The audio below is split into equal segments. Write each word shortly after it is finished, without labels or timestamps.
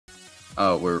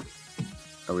Oh,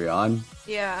 are we on?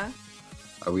 Yeah.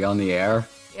 Are we on the air?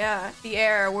 Yeah, the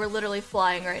air. We're literally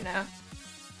flying right now.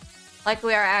 Like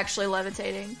we are actually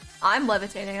levitating. I'm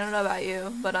levitating, I don't know about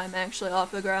you, but I'm actually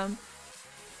off the ground.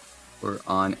 We're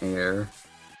on air.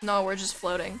 No, we're just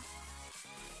floating.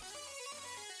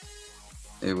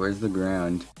 Hey, where's the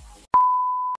ground?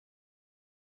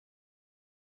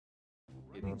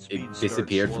 It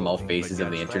disappeared from all faces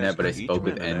of the internet, but I spoke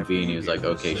with Envy and he was like,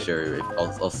 okay, sure,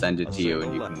 I'll send it to you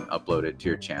and you can upload it to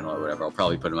your channel or whatever. I'll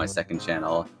probably put it in my second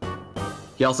channel.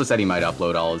 He also said he might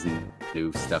upload all his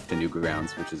new stuff to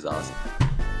Newgrounds, which is awesome.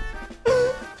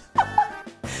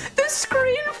 The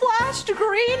screen flashed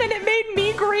green and it made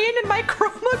me green and my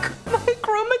chroma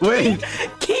key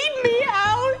keyed me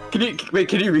out.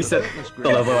 Can you reset the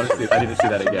level? Honestly, I need to see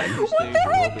that again. What the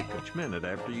heck?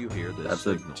 That's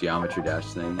a geometry dash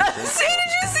thing. See,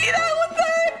 did you see that? What the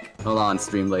heck? Hold on,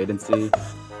 stream latency.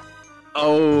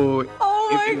 Oh. Oh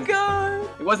my god.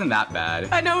 It wasn't that bad.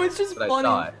 I know, it's just funny. I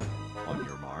thought. On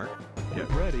your mark, get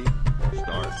ready,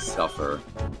 start. Suffer.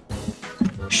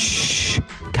 Shh,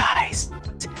 guys,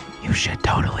 you should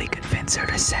totally convince her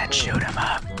to set shoot 'em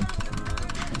up.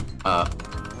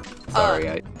 Sorry,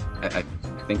 I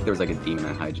think there was like a demon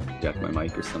that hijacked my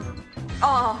mic or something.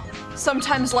 Oh,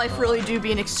 sometimes life really do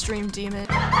be an extreme demon.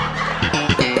 I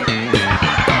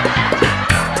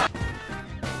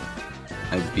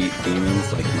beat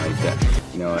demons like my death.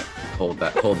 You know what? Hold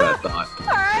that thought.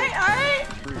 Alright.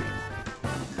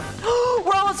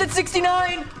 We're almost at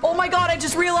 69! Oh my god, I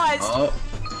just realized! Oh.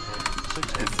 It's a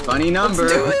funny number.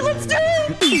 Let's do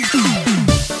it!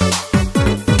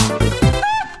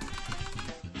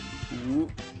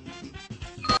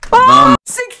 Ah,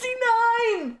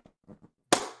 69!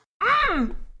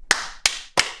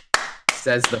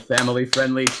 Says the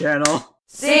family-friendly channel.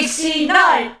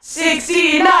 69!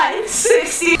 69!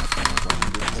 60!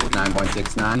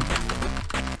 9.69.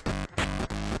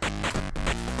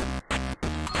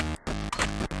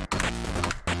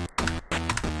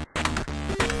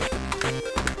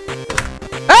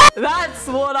 That's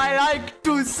what I like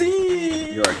to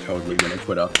see! You are totally gonna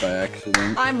quit off by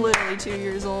accident. I'm literally 2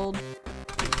 years old.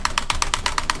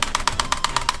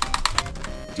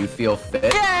 Do you feel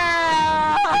fit?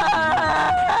 Yeah!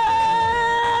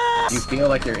 Do you feel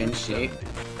like you're in shape?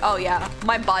 Oh yeah,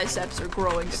 my biceps are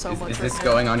growing so much. Is this right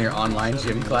going on your online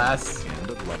gym class?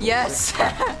 now. Yes. You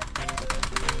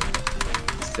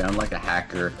sound like a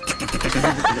hacker.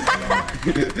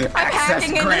 I'm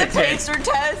hacking into the pacer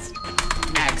test.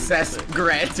 Access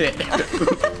granted.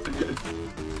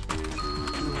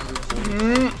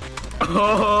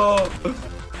 Oh.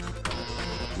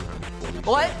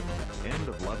 What? End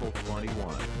of level 21.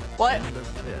 What? End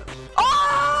of test.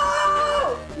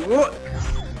 Oh! What?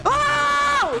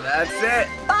 Oh! That's it.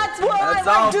 That's what That's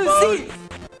I all, like to folks. see.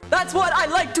 That's what I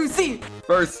like to see.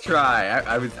 First try.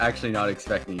 I was actually not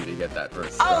expecting you to get that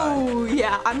first try. Oh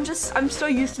yeah, I'm so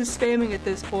used to spamming at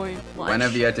this point. When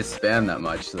have you had to spam that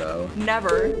much though?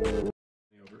 Never.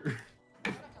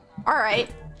 Alright.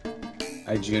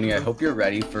 Hi Junie, I hope you're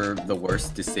ready for the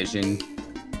worst decision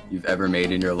you've ever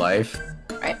made in your life.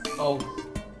 Right. Oh.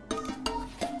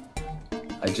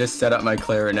 I just set up my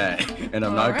clarinet, and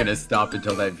I'm not Alright. gonna stop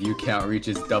until that view count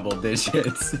reaches double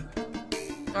digits.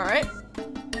 Alright.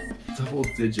 Double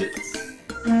digits.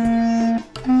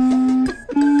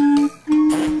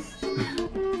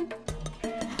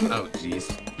 Oh jeez.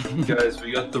 Guys,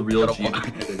 we got the real G.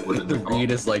 The reed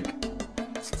is like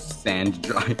sand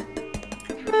dry.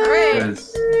 Alright.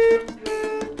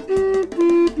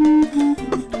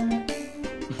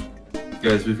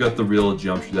 Guys, we've got the real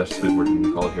geometry dash Squidward in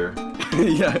the call here.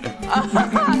 Yeah.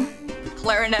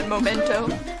 Clarinet memento.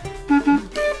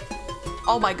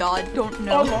 Oh my god, don't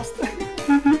know. Almost.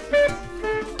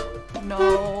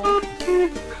 No.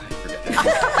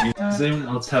 Does anyone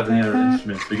else have any other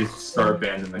instruments? We could start a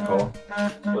band in the call.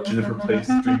 While Juniper plays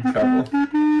Dream Travel.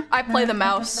 I play the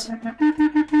mouse.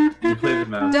 You play the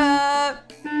mouse.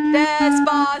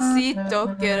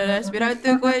 Despacito, quiero respirar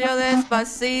tu cuello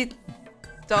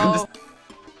despacito.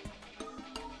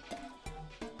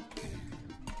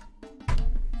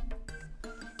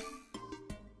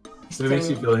 So it makes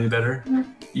you feel any better?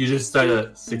 You just start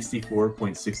at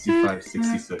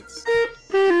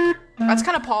 64.6566. That's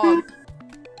kind of pog.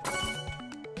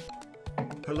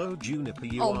 Hello, Juniper.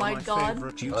 You Oh are my God.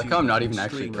 favorite I YouTube like how I'm not even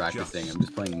actually streamer, practicing, just I'm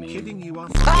just playing kidding me. you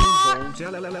off. Ah!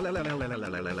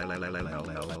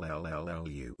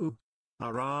 You.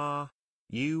 Hurrah.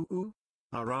 You.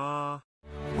 Hurrah.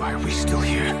 Why are we still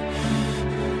here?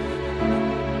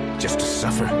 Just to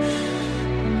suffer?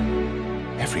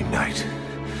 Every night,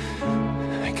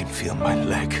 I can feel my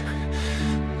leg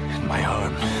and my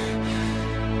arm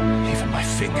my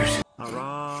fingers.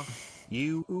 Hurrah.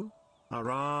 You.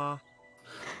 Hurrah.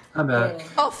 I'm back.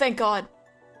 Oh, thank God.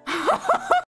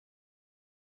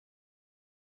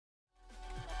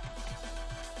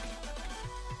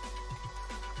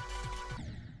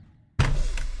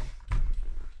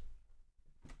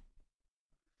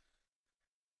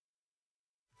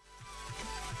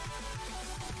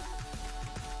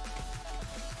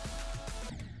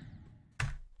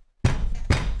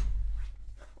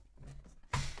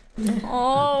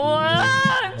 Oh,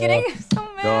 I'm getting so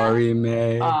mad. Sorry,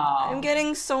 May. I'm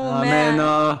getting so Man,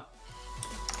 mad.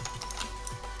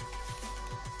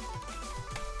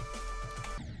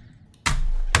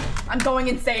 I'm going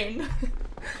insane.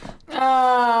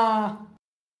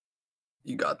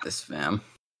 You got this, fam.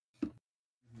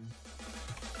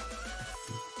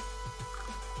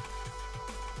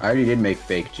 I already did make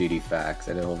fake GD facts.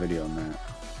 I did a whole video on that.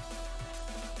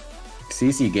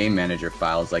 CC Game Manager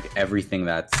files, like everything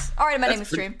that's... Alright, I'm ending the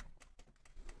stream.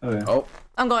 Okay. Oh.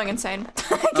 I'm going insane.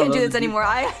 I can't do this anymore.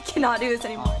 I cannot do this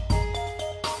anymore.